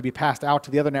network to be passed out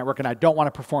to the other network, and I don't want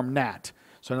to perform NAT.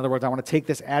 So in other words, I want to take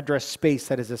this address space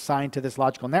that is assigned to this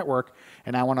logical network,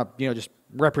 and I want to just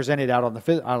represent it out on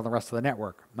the rest of the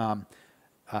network.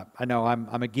 I know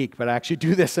I'm a geek, but I actually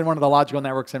do this in one of the logical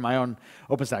networks in my own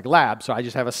OpenStack lab. So I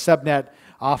just have a subnet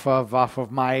off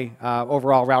of my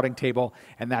overall routing table,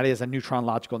 and that is a Neutron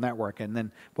logical network. And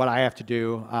then what I have to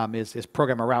do is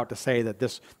program a route to say that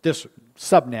this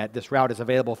subnet, this route, is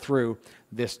available through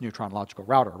this Neutron logical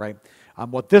router, right?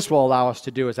 What this will allow us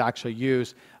to do is actually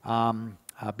use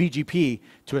BGP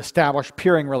to establish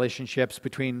peering relationships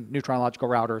between Neutron logical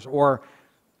routers or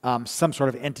some sort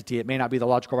of entity. It may not be the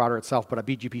logical router itself, but a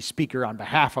BGP speaker on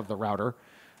behalf of the router,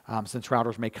 since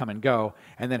routers may come and go,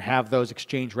 and then have those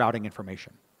exchange routing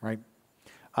information, right?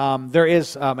 There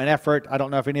is an effort, I don't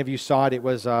know if any of you saw it, it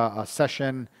was a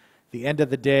session the end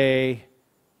of the day,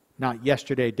 not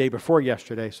yesterday, day before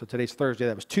yesterday, so today's Thursday,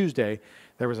 that was Tuesday.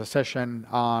 There was a session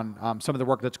on some of the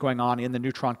work that's going on in the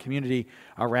Neutron community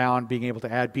around being able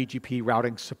to add BGP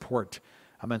routing support.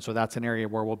 And so that's an area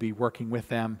where we'll be working with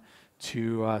them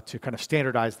to kind of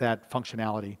standardize that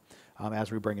functionality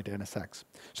as we bring it to NSX.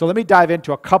 So let me dive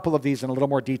into a couple of these in a little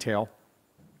more detail.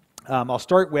 I'll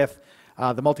start with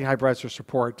the multi-hypervisor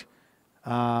support.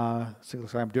 So it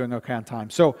looks like I'm doing okay on time.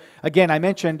 So again, I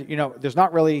mentioned, there's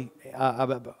not really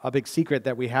a big secret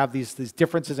that we have these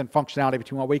differences in functionality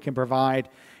between what we can provide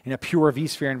in a pure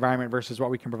vSphere environment versus what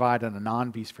we can provide in a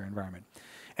non-vSphere environment.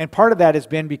 And part of that has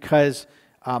been because,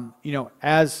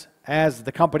 as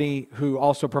the company who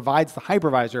also provides the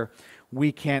hypervisor,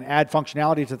 we can add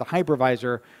functionality to the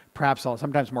hypervisor perhaps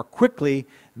sometimes more quickly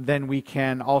than we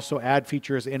can also add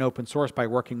features in open source by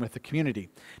working with the community.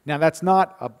 Now that's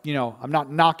not, I'm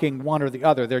not knocking one or the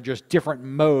other. They're just different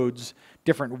modes,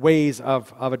 different ways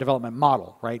of a development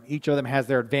model, right? Each of them has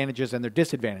their advantages and their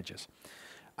disadvantages.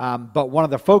 But one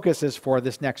of the focuses for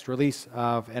this next release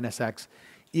of NSX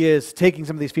is taking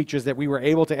some of these features that we were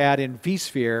able to add in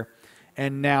vSphere,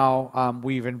 and now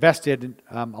we've invested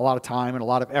a lot of time and a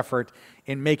lot of effort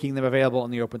in making them available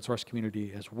in the open source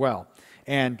community as well.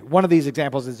 And one of these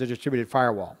examples is the distributed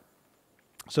firewall.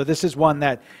 So this is one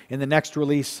that in the next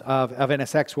release of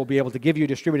NSX we'll be able to give you a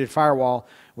distributed firewall,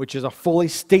 which is a fully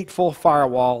stateful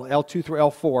firewall, L2 through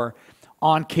L4,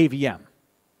 on KVM,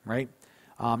 right?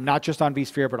 Not just on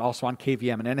vSphere, but also on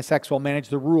KVM. And NSX will manage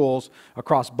the rules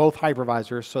across both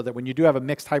hypervisors so that when you do have a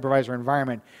mixed hypervisor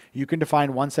environment, you can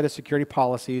define one set of security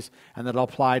policies and that'll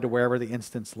apply to wherever the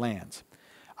instance lands.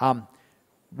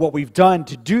 What we've done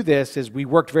to do this is we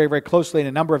worked very, very closely in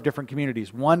a number of different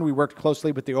communities. One, we worked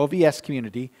closely with the OVS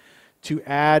community to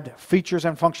add features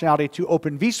and functionality to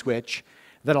Open vSwitch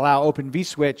that allow Open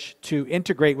vSwitch to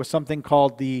integrate with something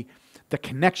called the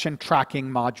connection tracking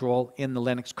module in the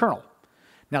Linux kernel.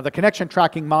 Now, the connection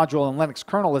tracking module in Linux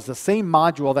kernel is the same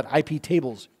module that IP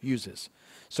tables uses.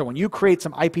 So when you create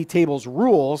some IP tables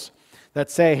rules that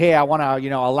say, hey, I want to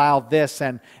allow this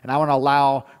and I want to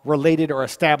allow related or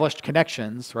established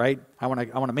connections, right? I want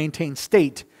to maintain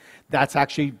state. That's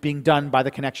actually being done by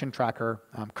the connection tracker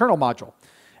kernel module.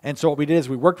 And so what we did is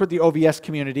we worked with the OVS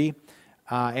community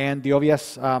and the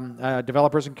OVS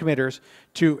developers and committers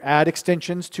to add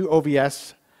extensions to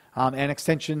OVS and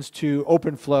extensions to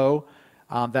OpenFlow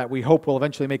that we hope will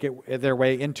eventually make their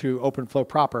way into OpenFlow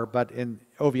proper, but in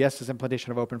OVS's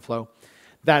implementation of OpenFlow,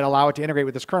 that allow it to integrate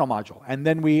with this kernel module. And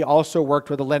then we also worked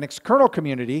with the Linux kernel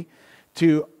community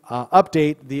to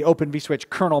update the Open vSwitch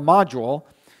kernel module,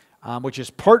 which is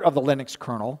part of the Linux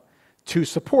kernel, to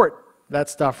support that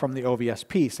stuff from the OVS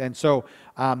piece. And so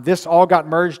this all got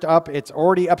merged up. It's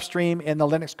already upstream in the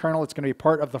Linux kernel. It's going to be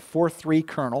part of the 4.3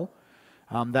 kernel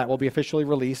that will be officially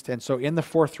released. And so in the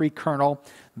 4.3 kernel,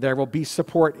 there will be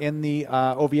support in the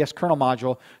OVS kernel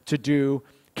module to do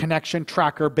connection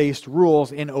tracker-based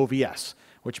rules in OVS,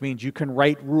 which means you can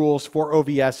write rules for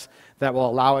OVS that will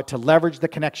allow it to leverage the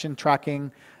connection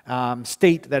tracking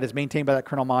state that is maintained by that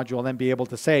kernel module, and then be able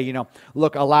to say,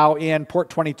 look, allow in port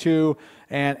 22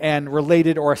 and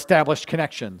related or established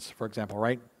connections, for example,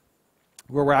 right?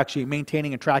 Where we're actually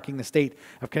maintaining and tracking the state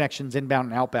of connections inbound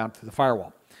and outbound to the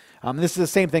firewall. This is the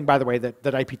same thing, by the way,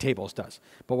 that IP tables does.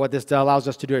 But what this allows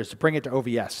us to do is to bring it to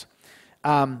OVS.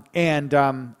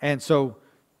 And so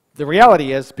the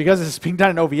reality is, because this is being done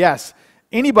in OVS,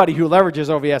 anybody who leverages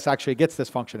OVS actually gets this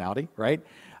functionality, right?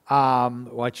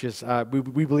 Which is,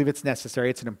 we believe it's necessary.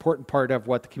 It's an important part of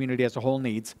what the community as a whole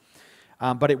needs.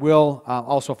 But it will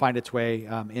also find its way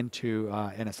into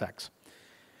NSX.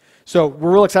 So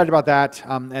we're real excited about that,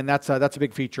 and that's a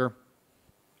big feature.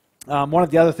 One of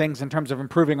the other things in terms of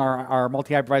improving our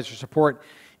multi-hypervisor support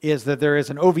is that there is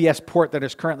an OVS port that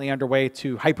is currently underway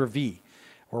to Hyper-V.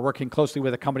 We're working closely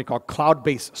with a company called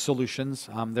Cloud-Based Solutions.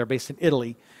 They're based in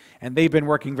Italy. And they've been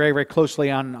working very, very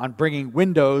closely on bringing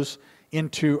Windows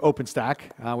into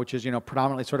OpenStack, which is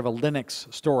predominantly sort of a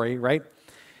Linux story, right?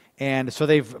 And so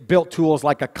they've built tools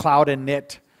like a Cloud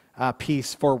Init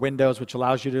piece for Windows, which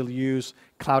allows you to use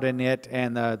Cloud Init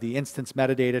and the instance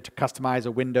metadata to customize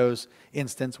a Windows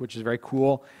instance, which is very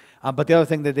cool. But the other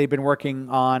thing that they've been working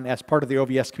on as part of the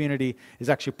OVS community is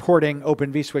actually porting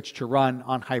Open vSwitch to run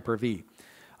on Hyper-V.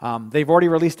 They've already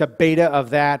released a beta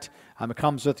of that. It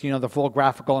comes with the full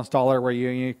graphical installer where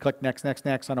you click next, next,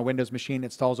 next on a Windows machine, it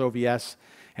installs OVS,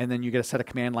 and then you get a set of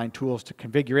command line tools to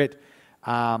configure it.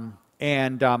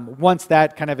 Once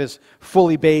that kind of is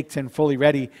fully baked and fully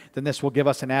ready, then this will give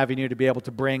us an avenue to be able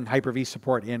to bring Hyper-V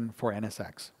support in for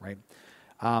NSX, right?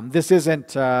 This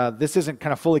isn't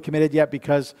kind of fully committed yet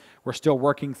because we're still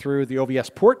working through the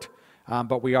OVS port,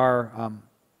 but we are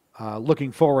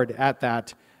looking forward at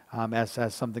that as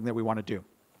something that we want to do.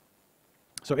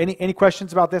 So any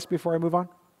questions about this before I move on?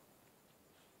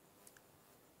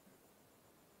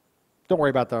 Don't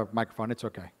worry about the microphone, it's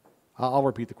okay. I'll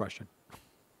repeat the question.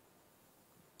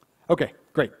 Okay,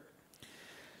 great.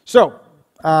 So,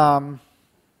 the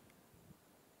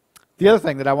other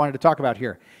thing that I wanted to talk about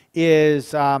here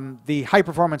is the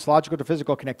high-performance logical to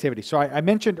physical connectivity. So I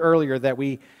mentioned earlier that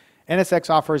NSX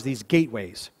offers these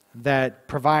gateways that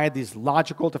provide these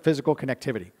logical to physical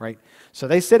connectivity, right? So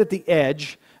they sit at the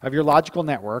edge of your logical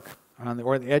network,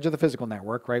 or the edge of the physical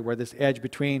network, right? Where this edge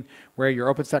between where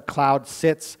your OpenStack cloud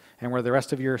sits and where the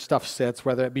rest of your stuff sits,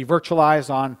 whether it be virtualized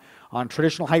on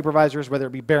traditional hypervisors, whether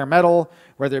it be bare metal,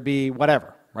 whether it be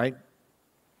whatever, right?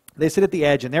 They sit at the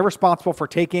edge, and they're responsible for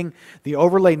taking the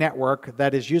overlay network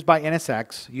that is used by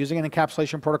NSX, using an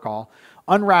encapsulation protocol,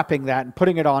 unwrapping that and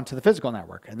putting it onto the physical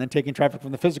network, and then taking traffic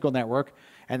from the physical network,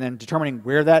 and then determining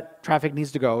where that traffic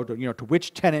needs to go, to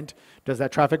which tenant does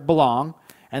that traffic belong,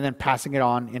 and then passing it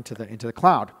on into the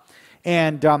cloud.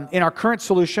 And in our current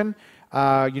solution,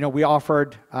 we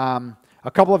offered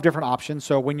a couple of different options.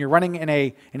 So when you're running in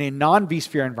a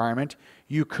non-vSphere environment,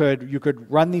 you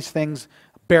could run these things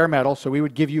bare metal. So we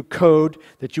would give you code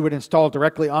that you would install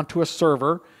directly onto a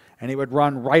server, and it would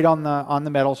run right on the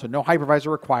metal, so no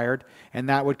hypervisor required, and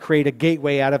that would create a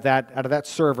gateway out of that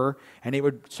server, and it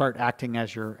would start acting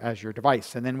as your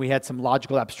device. And then we had some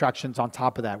logical abstractions on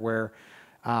top of that, where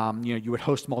you would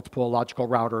host multiple logical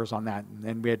routers on that,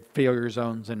 and we had failure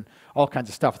zones and all kinds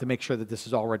of stuff to make sure that this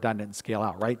is all redundant and scale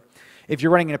out, right? If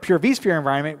you're running in a pure vSphere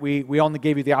environment, we only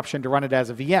gave you the option to run it as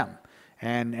a VM.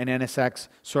 And NSX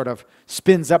sort of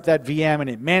spins up that VM, and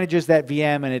it manages that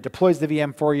VM, and it deploys the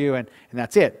VM for you, and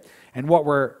that's it. And what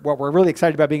we're really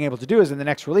excited about being able to do is in the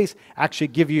next release actually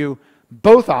give you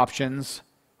both options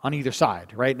on either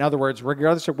side, right? In other words,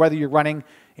 regardless of whether you're running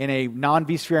in a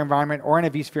non-vSphere environment or in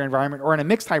a vSphere environment or in a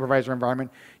mixed hypervisor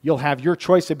environment, you'll have your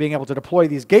choice of being able to deploy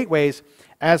these gateways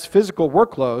as physical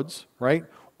workloads, right?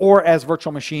 Or as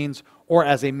virtual machines, or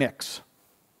as a mix,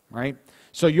 right?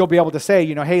 So you'll be able to say,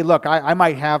 hey, look, I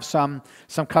might have some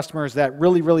customers that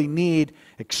really need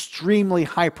extremely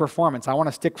high performance. I want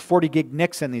to stick 40 gig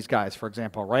NICs in these guys, for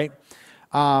example, right?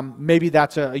 Maybe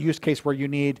that's a use case where you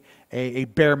need a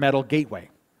bare metal gateway,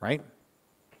 right?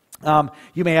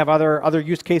 You may have other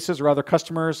use cases or other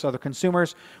customers, other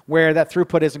consumers, where that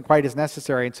throughput isn't quite as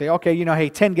necessary, and say, okay, hey,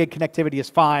 10 gig connectivity is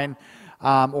fine,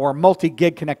 or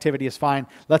multi-gig connectivity is fine.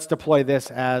 Let's deploy this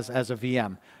as a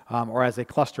VM. Or as a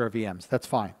cluster of VMs. That's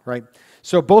fine, right?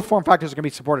 So both form factors are going to be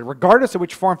supported. Regardless of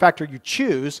which form factor you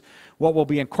choose, what we'll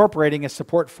be incorporating is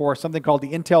support for something called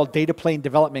the Intel Data Plane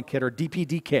Development Kit, or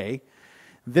DPDK.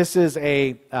 This is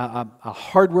a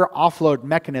hardware offload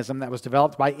mechanism that was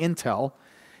developed by Intel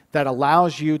that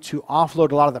allows you to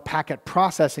offload a lot of the packet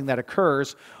processing that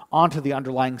occurs onto the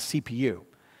underlying CPU.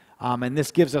 And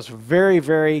this gives us very,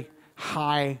 very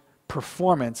high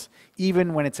performance,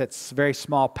 even when it's at very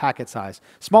small packet size.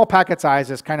 Small packet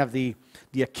size is kind of the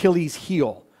Achilles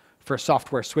heel for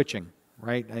software switching,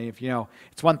 right? If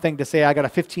it's one thing to say I got a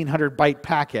 1500 byte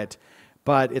packet,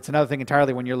 but it's another thing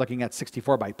entirely when you're looking at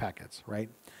 64 byte packets, right?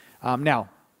 Now,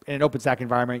 in an OpenStack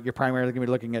environment, you're primarily going to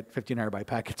be looking at 1500 byte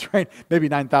packets, right? Maybe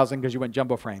 9,000 because you went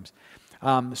jumbo frames.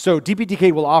 So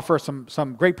DPDK will offer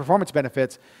some great performance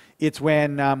benefits. It's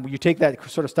when you take that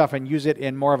sort of stuff and use it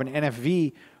in more of an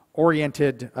NFV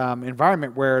oriented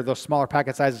environment where those smaller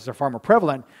packet sizes are far more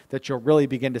prevalent, that you'll really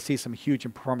begin to see some huge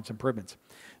performance improvements.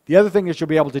 The other thing that you'll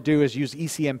be able to do is use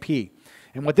ECMP.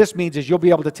 And what this means is you'll be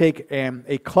able to take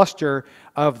a cluster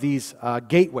of these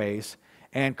gateways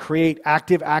and create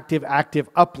active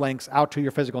uplinks out to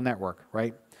your physical network,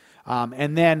 right?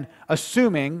 And then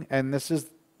assuming, and this is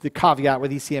the caveat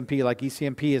with ECMP, like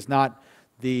ECMP is not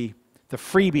the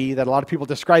freebie that a lot of people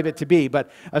describe it to be, but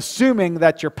assuming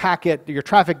that your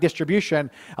traffic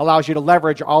distribution allows you to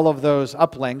leverage all of those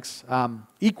uplinks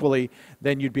equally,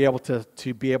 then you'd be able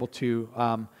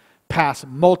to pass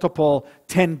multiple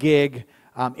 10 gig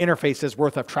interfaces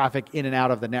worth of traffic in and out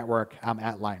of the network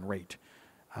at line rate.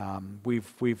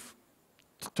 We've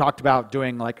talked about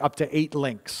doing like up to 8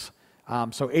 links,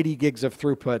 so 80 gigs of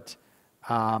throughput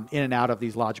in and out of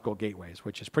these logical gateways,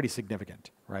 which is pretty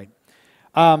significant, right?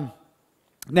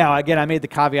 Now, again, I made the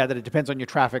caveat that it depends on your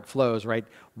traffic flows, right?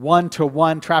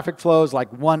 One-to-one traffic flows,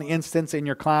 like one instance in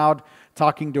your cloud,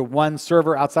 talking to one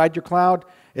server outside your cloud,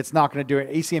 it's not going to do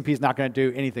it. ECMP is not going to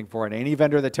do anything for it. Any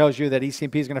vendor that tells you that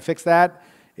ECMP is going to fix that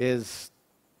is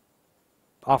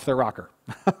off their rocker,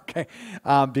 okay?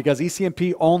 Because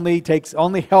ECMP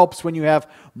only helps when you have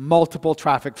multiple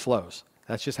traffic flows.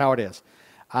 That's just how it is.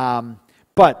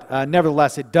 But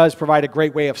nevertheless, it does provide a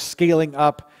great way of scaling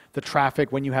up the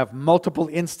traffic when you have multiple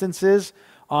instances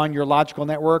on your logical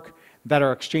network that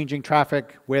are exchanging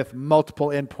traffic with multiple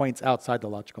endpoints outside the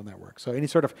logical network. So any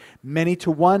sort of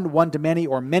many-to-one, one-to-many,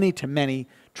 or many-to-many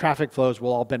traffic flows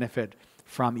will all benefit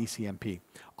from ECMP.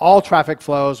 All traffic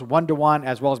flows, one-to-one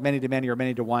as well as many-to-many or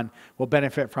many-to-one, will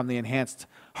benefit from the enhanced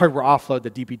hardware offload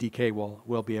that DPDK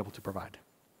will be able to provide.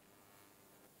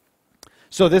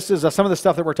 So this is some of the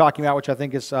stuff that we're talking about, which I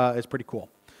think is pretty cool.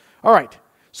 All right.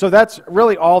 So that's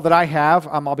really all that I have.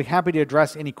 I'll be happy to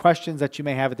address any questions that you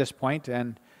may have at this point,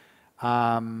 and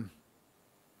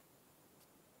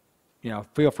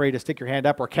feel free to stick your hand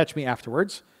up or catch me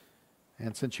afterwards.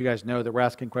 And since you guys know that we're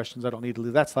asking questions, I don't need to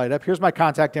leave that slide up. Here's my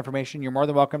contact information. You're more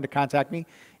than welcome to contact me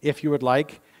if you would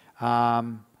like. I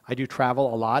do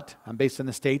travel a lot. I'm based in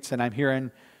the States, and I'm here in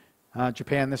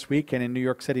Japan this week, and in New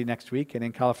York City next week, and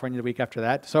in California the week after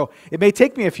that. So it may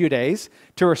take me a few days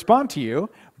to respond to you,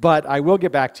 but I will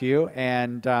get back to you.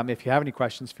 And if you have any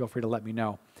questions, feel free to let me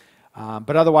know.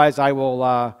 But otherwise, I will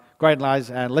go ahead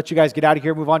and let you guys get out of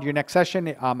here, move on to your next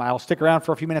session. I'll stick around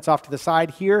for a few minutes off to the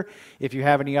side here. If you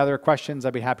have any other questions,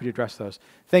 I'd be happy to address those.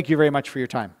 Thank you very much for your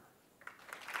time.